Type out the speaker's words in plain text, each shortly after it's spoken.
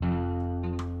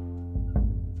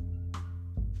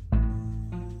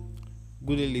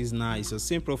Good day, listener. It's a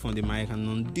simple from the mic, and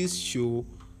on this show,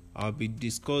 I'll be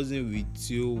discussing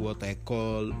with you what I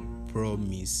call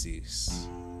promises.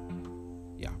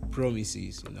 Yeah,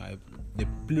 promises. The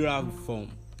plural form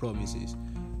promises.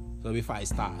 So before I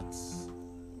start,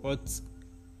 what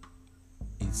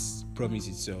is promise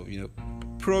itself?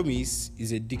 Promise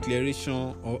is a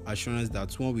declaration or assurance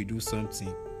that when we do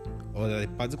something, or that a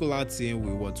particular thing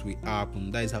will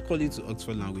happen. That is according to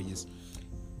Oxford languages.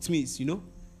 It means,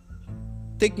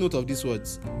 take note of these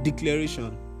words.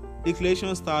 Declaration.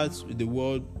 Declaration starts with the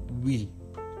word will.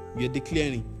 You're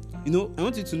declaring. I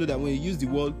want you to know that when you use the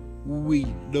word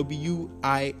will,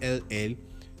 W-I-L-L,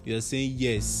 you're saying,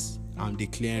 yes, I'm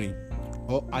declaring.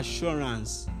 Or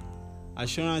assurance.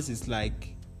 Assurance is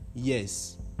like,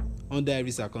 yes, under every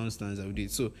circumstance I will do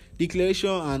it. So, declaration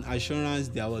and assurance,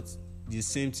 they are what? The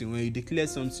same thing. When you declare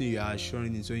something, you are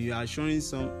assuring it. So when you are assuring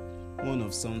someone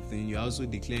of something, you are also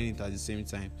declaring it at the same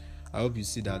time. I hope you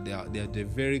see that they're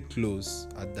very close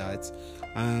at that,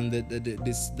 and that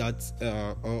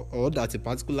a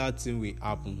particular thing will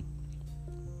happen.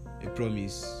 A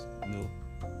promise.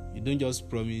 You don't just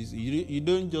promise. You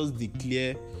don't just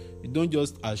declare. You don't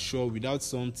just assure without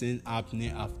something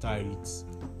happening after it.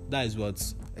 That is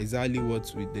exactly what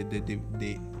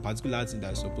the particular thing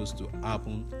that is supposed to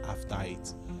happen after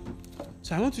it.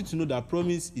 So I want you to know that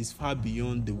promise is far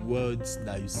beyond the words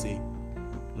that you say.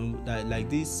 That like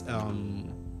this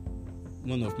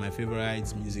one of my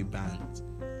favorite music bands,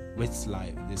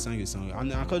 Westlife, they sang a song,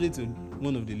 and according to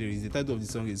one of the lyrics, the title of the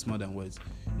song is More Than Words.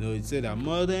 It said that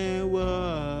more than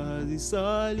words is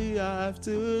all you have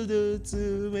to do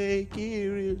to make it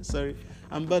real. Sorry,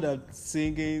 I'm bad at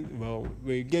singing. Well,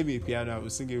 when you gave me a piano, I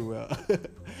was singing well.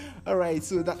 All right,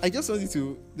 so I just wanted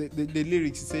to the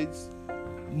lyrics. It says,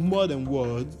 more than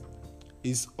words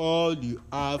is all you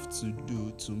have to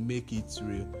do to make it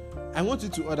real. I want you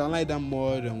to underline that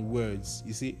more than words.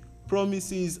 You see,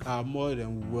 promises are more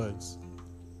than words.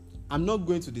 I'm not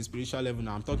going to the spiritual level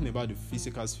now. I'm talking about the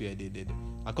physical sphere.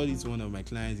 According to one of my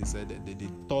clients, he said that the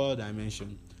third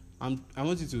dimension. I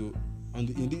want you to,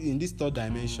 in this third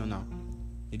dimension now,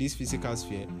 in this physical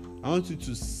sphere, I want you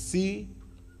to see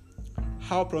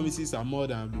how promises are more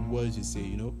than the words you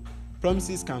say.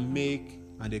 Promises can make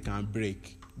and they can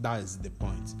break. That is the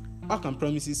point. How can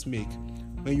promises make?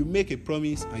 When you make a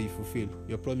promise and you fulfill,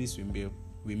 your promise will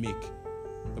make.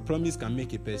 A promise can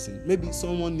make a person. Maybe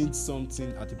someone needs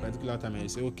something at a particular time and you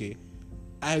say, okay,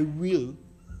 I will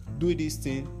do this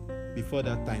thing before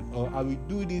that time, or I will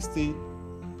do this thing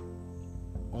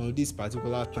on this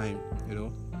particular time.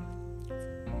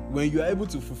 When you are able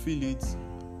to fulfill it,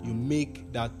 you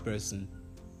make that person.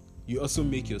 You also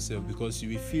make yourself, because you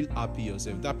will feel happy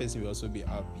yourself. That person will also be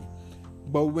happy.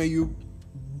 But when you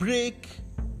break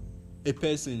a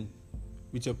person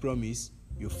with your promise,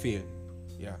 you fail.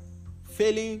 Yeah.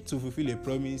 Failing to fulfill a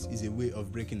promise is a way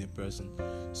of breaking a person.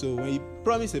 So when you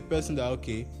promise a person that,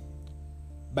 okay,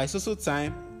 by so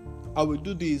time, I will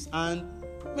do this, and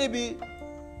maybe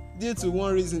due to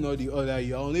one reason or the other,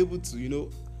 you are unable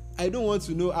to, I don't want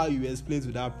to know how you explain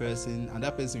to that person, and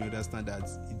that person will understand that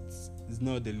it's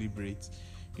not deliberate.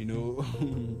 I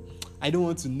don't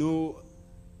want to know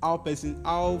how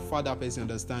far that person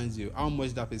understands you, how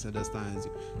much that person understands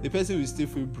you. The person will still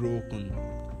feel broken,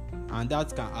 and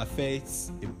that can affect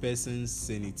a person's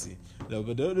sanity.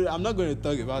 But I'm not going to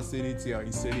talk about sanity or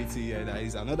insanity. There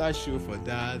is another show for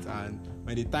that, and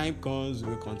when the time comes,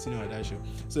 we'll continue on that show.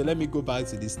 So let me go back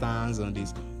to the stance on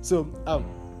this. So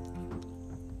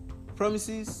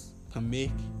promises can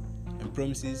make and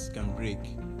promises can break.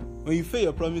 When you fail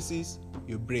your promises,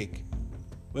 you break.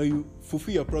 When you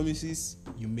fulfill your promises,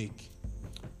 you make.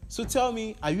 So tell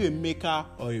me, are you a maker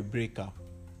or a breaker?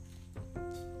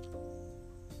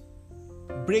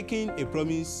 Breaking a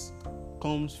promise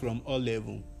comes from all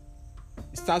levels.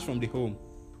 It starts from the home.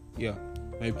 Yeah.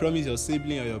 When you promise your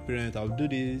sibling or your parent, I'll do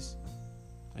this,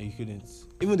 and you couldn't.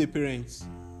 Even the parents,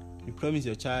 you promise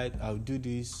your child, I'll do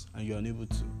this, and you're unable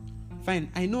to. Fine.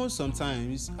 I know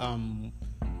sometimes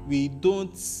we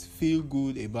don't feel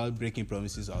good about breaking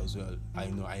promises as well. I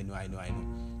know.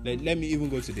 Let me even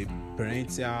go to the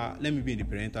parental. Let me be in the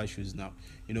parental shoes now.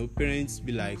 Parents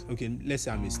be like, okay, let's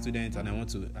say I'm a student and I want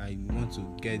to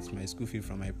get my school fee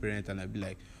from my parent, and I'll be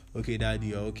like, okay,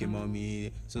 daddy, or okay,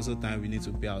 mommy, so time we need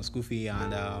to pay our school fee,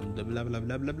 and blah blah blah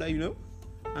blah blah blah.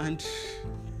 And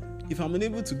if I'm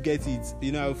unable to get it,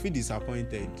 I'll feel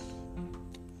disappointed.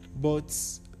 But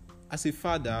as a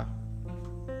father,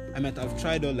 I might have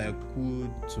tried all I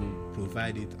could to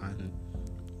provide it, and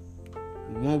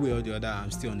one way or the other, I'm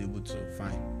still unable to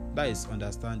find. That is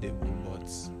understandable,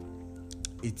 but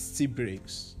it still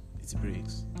breaks. It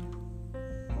breaks.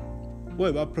 What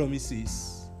about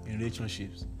promises in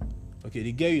relationships? Okay,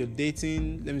 the girl you're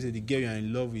dating, let me say the girl you're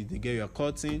in love with, the girl you're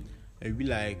courting, and be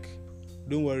like,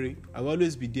 don't worry, I'll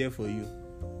always be there for you.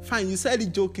 Fine, you said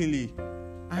it jokingly,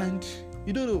 and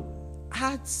you don't know,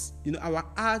 hearts, our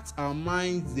hearts, our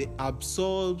minds, they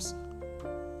absorb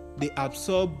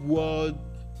word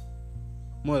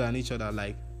more than each other.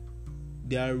 Like,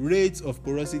 their rates of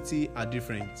porosity are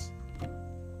different.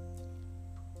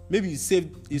 Maybe you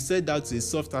said that to a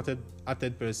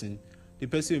soft-hearted person. The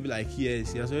person will be like,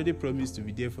 yes, he has already promised to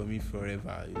be there for me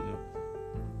forever.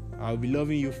 I'll be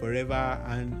loving you forever.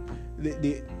 And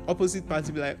the opposite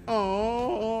party will be like,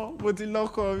 oh, but the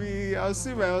luck of me. I'll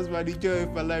see my husband, the joy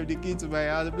of my life, the key to my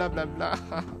house, blah, blah, blah.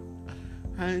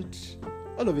 And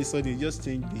all of a sudden, you just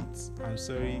change it. I'm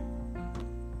sorry,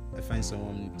 I find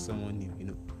someone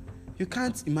new. You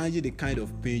can't imagine the kind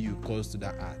of pain you cause to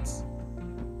that heart,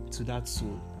 to that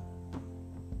soul.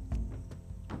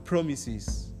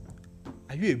 Promises.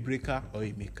 Are you a breaker or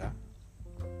a maker?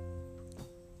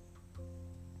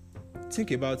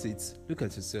 Think about it. Look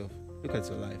at yourself. Look at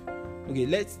your life. Okay,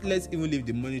 let's even leave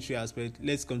the monetary aspect.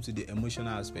 Let's come to the emotional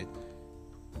aspect.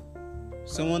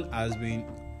 Someone has been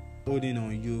holding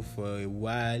on you for a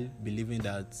while, believing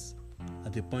that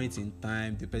at a point in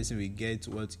time the person will get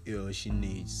what he or she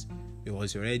needs,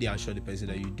 because you already assured the person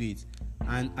that you do it,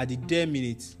 and at the dead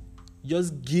minute,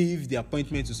 just give the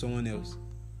appointment to someone else.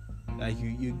 Like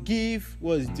you give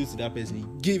what is due to that person,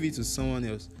 you give it to someone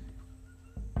else.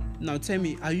 Now tell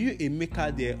me, are you a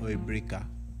maker there or a breaker?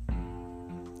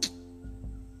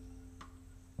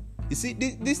 You see,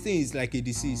 this thing is like a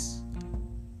disease,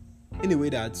 in a way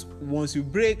that once you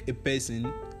break a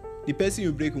person, the person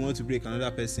you break will want to break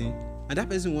another person, and that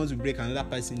person wants to break another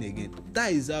person again.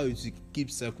 That is how it will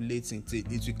keep circulating till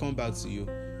it will come back to you.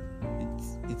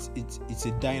 It's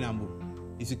a dynamo.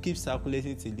 It will keep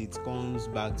circulating till it comes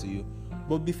back to you.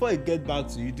 But before it gets back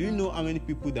to you, do you know how many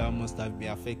people that must have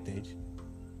been affected?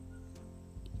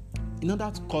 In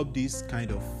order to curb this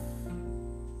kind of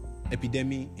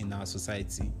epidemic in our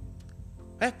society,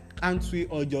 why can't we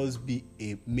all just be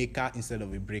a maker instead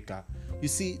of a breaker? You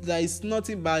see, there is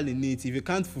nothing bad in it. If you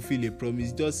can't fulfill a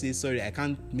promise, just say, sorry, I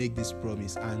can't make this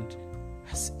promise. And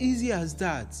as easy as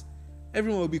that,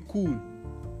 everyone will be cool.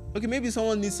 Okay, maybe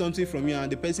someone needs something from you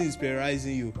and the person is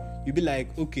pressurizing you. You'll be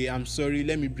like, okay, I'm sorry,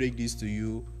 let me break this to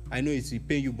you. I know it will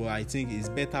pain you, but I think it's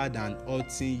better than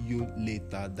hurting you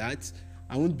later. That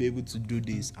I won't be able to do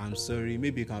this. I'm sorry.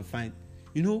 Maybe you can find,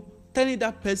 telling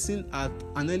that person at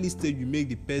an early stage will make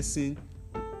the person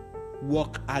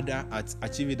work harder at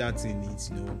achieving that thing.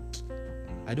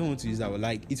 I don't want to use that word.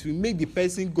 Like, it will make the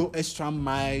person go extra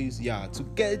miles, to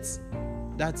get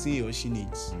that thing he or she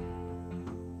needs.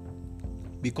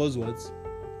 Because what?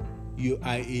 You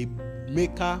are a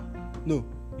maker. No,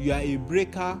 you are a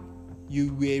breaker.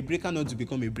 You were a breaker not to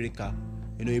become a breaker.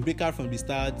 A breaker from the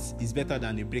start is better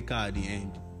than a breaker at the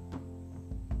end.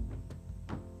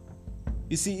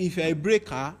 You see, if you're a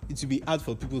breaker, it will be hard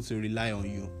for people to rely on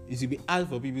you. It will be hard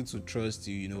for people to trust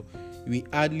you, You will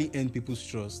hardly earn people's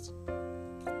trust.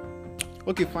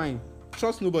 Okay, fine.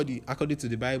 Trust nobody according to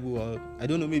the Bible, or I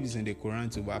don't know, maybe it's in the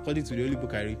Quran too, but according to the Holy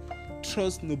Book I read,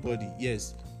 trust nobody.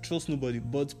 Yes, trust nobody.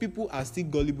 But people are still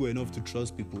gullible enough to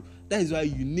trust people. That is why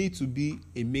you need to be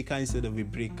a maker instead of a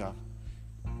breaker.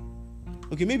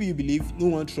 Okay, maybe you believe no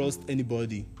one trusts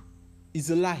anybody. It's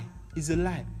a lie.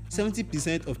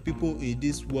 70% of people in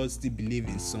this world still believe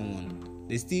in someone.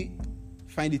 They still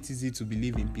find it easy to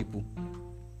believe in people.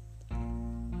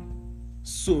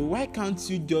 So why can't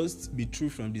you just be true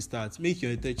from the start? Make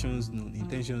your intentions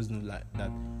known like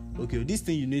that. Okay, this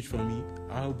thing you need from me,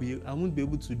 I won't be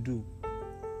able to do.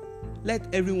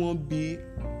 Let everyone be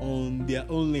on their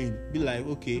own lane. Be like,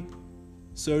 okay,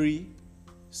 sorry,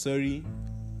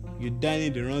 you're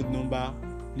dialing the wrong number,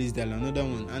 please dial another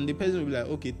one. And the person will be like,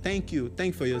 okay, thank you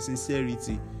for your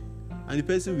sincerity. And the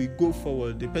person will go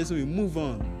forward, the person will move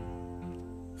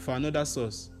on for another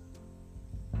source.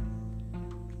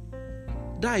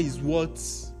 That is what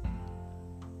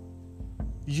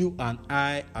you and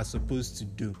I are supposed to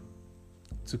do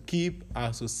to keep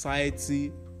our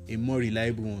society a more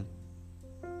reliable one.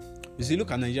 You see, look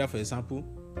at Nigeria, for example.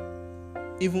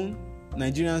 Even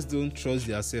Nigerians don't trust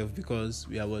themselves because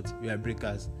we are what? We are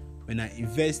breakers. When I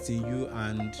invest in you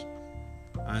and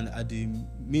at the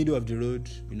middle of the road,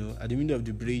 at the middle of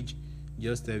the bridge,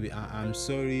 just tell me, I'm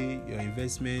sorry, your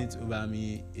investment over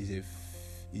me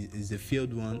is a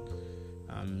failed one.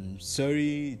 I'm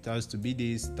sorry, it has to be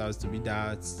this, it has to be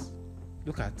that.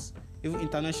 Look at, even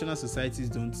international societies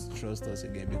don't trust us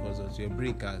again because we are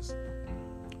breakers.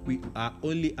 We are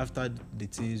only after the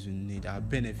things we need, our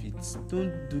benefits.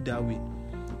 Don't do that way.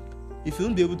 If you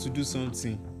won't be able to do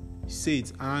something, say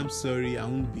it. I'm sorry, I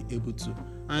won't be able to.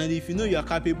 And if you know you are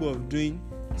capable of doing,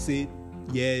 say,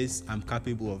 yes, I'm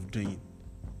capable of doing.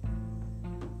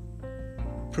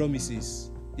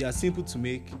 Promises, they are simple to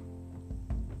make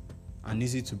and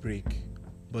easy to break,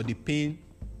 but the pain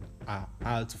are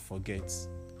hard to forget.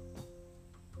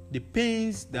 The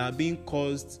pains that are being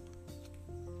caused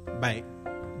by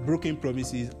broken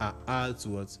promises are hard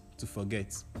to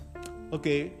forget.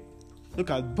 Okay, look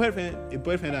at a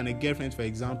boyfriend and a girlfriend, for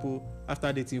example.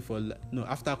 After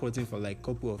courting for like a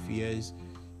couple of years,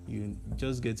 you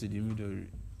just get to the middle.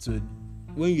 So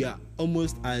when you are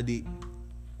almost at the,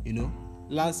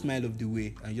 last mile of the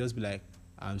way, and just be like,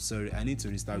 I'm sorry, I need to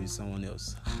restart with someone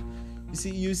else.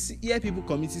 You hear people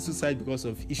committing suicide because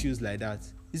of issues like that.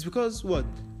 It's because what?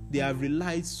 They have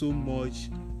relied so much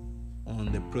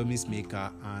on the promise maker,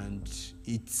 and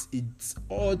it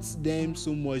hurts them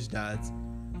so much that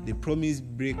the promise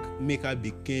maker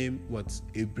became what?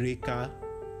 A breaker,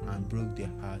 and broke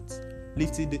their hearts,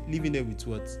 leaving them with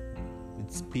what?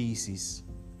 With pieces,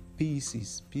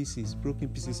 broken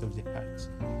pieces of their hearts.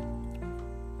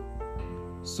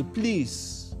 So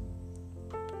please,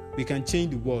 we can change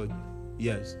the world,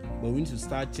 yes, but we need to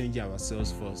start changing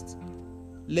ourselves first.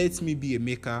 Let me be a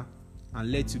maker,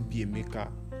 and let you be a maker.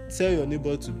 Tell your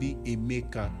neighbor to be a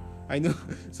maker. I know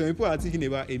some people are thinking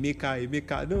about a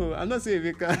maker. No, I'm not saying a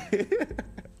maker.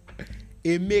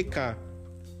 A maker.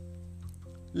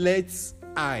 Let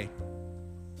I,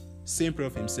 same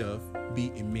Prof himself,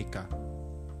 be a maker.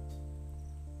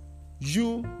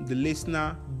 You, the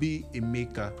listener, be a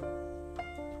maker.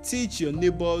 Teach your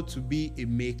neighbor to be a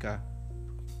maker.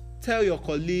 Tell your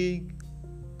colleague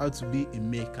how to be a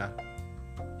maker.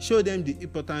 Show them the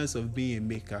importance of being a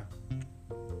maker.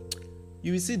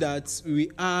 You will see that we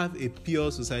have a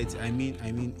pure society. I mean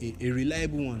a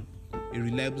reliable one, a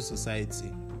reliable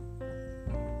society.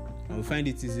 And we find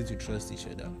it easy to trust each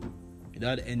other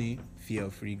without any fear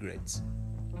of regrets.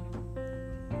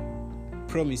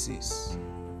 Promises.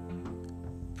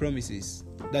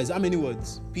 That is how many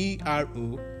words?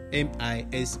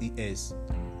 Promises.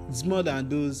 It's more than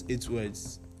those 8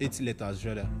 words, 8 letters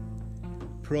rather.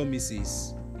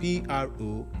 Promises.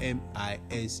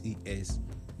 Promises.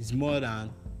 It's more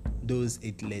than those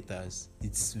 8 letters.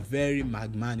 It's very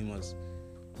magnanimous.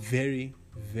 Very,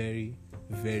 very,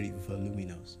 very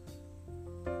voluminous.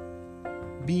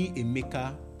 Be a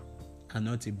maker and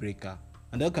not a breaker.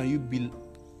 And how can you be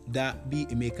a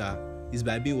maker? Is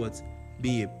by being what?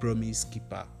 Be a promise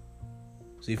keeper.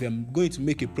 So if I'm going to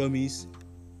make a promise,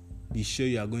 be sure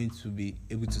you are going to be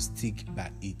able to stick by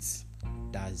it.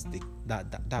 That's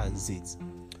it.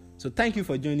 So thank you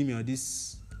for joining me on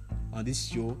this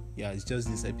show. Yeah, it's just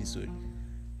this episode.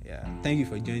 Yeah, thank you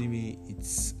for joining me.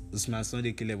 It's Usman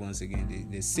Sunday Caleb once again,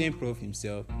 the same Prof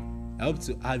himself. I hope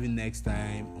to have you next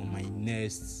time on my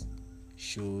next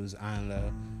shows, and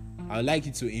I would like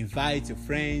you to invite your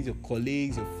friends, your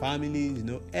colleagues, your families,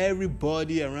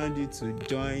 everybody around you to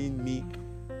join me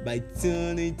by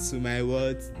tuning to my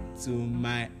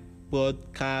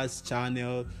podcast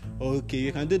channel. Okay,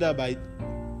 you can do that by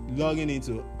logging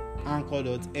into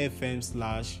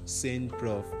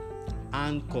anchor.fm/saintprof.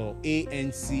 Anchor,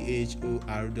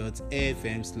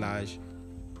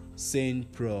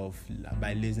 anchor.fm/saintprof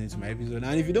by listening to my episode.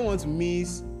 And if you don't want to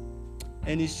miss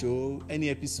any show, any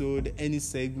episode, any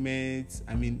segment,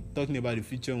 talking about the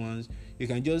future ones, you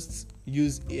can just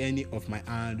use any of my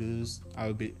handles.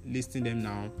 I'll be listing them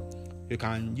now. You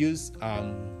can use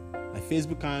my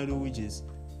Facebook handle, which is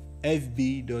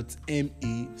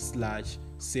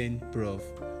fb.me/saintprof.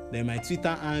 Then my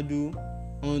Twitter handle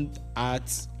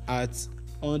at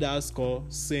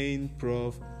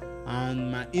 _saintprof,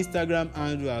 and my Instagram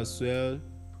handle as well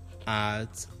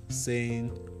at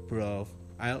saintprof.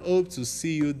 I hope to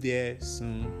see you there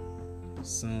soon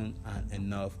and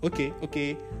enough. Okay.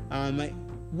 My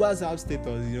WhatsApp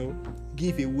status,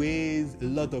 giveaways, a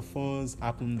lot of funds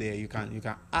happen there. You can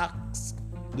ask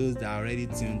those that are already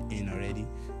tuned in already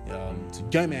to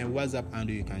join my WhatsApp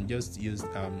handle. You can just use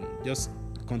just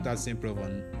contact Saint Prof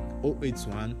on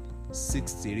 081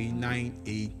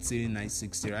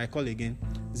 63983960. I call again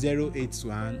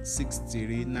 081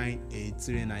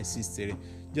 63983960.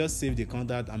 Just save the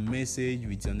contact and message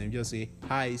with your name. Just say,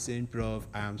 hi Saint Prof,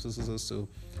 I am so,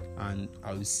 and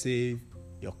I will save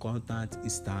your contact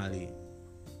instantly.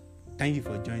 Thank you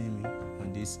for joining me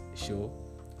on this show.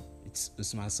 It's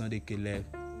Usman Sunday Caleb,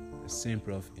 the Saint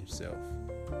Prof himself.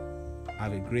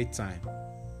 Have a great time.